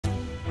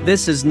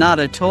This is not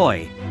a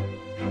toy.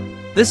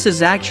 This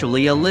is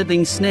actually a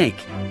living snake.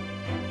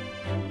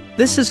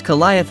 This is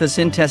Calliophis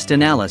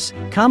intestinalis,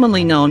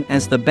 commonly known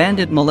as the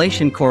Banded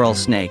Malayan Coral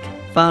Snake,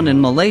 found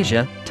in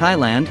Malaysia,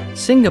 Thailand,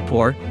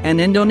 Singapore, and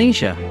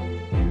Indonesia.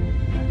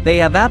 They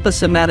have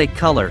aposematic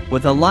color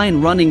with a line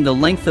running the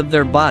length of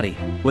their body,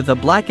 with a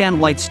black and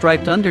white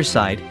striped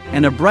underside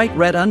and a bright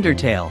red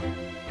undertail.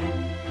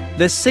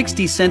 This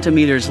 60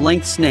 centimeters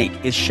length snake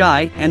is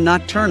shy and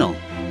nocturnal.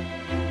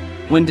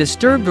 When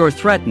disturbed or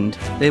threatened,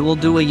 they will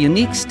do a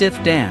unique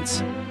stiff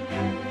dance.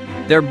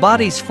 Their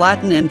bodies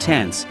flatten and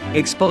tense,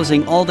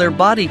 exposing all their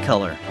body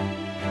color.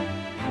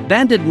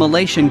 Banded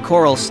Malayan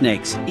coral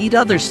snakes eat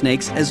other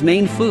snakes as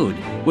main food,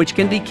 which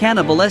can be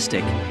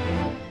cannibalistic.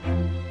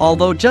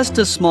 Although just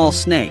a small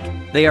snake,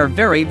 they are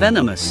very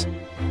venomous.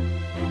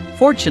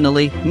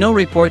 Fortunately, no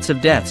reports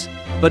of deaths,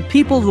 but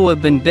people who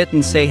have been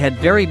bitten say had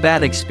very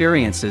bad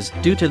experiences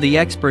due to the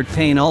expert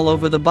pain all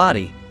over the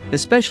body,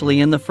 especially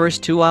in the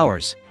first 2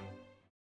 hours.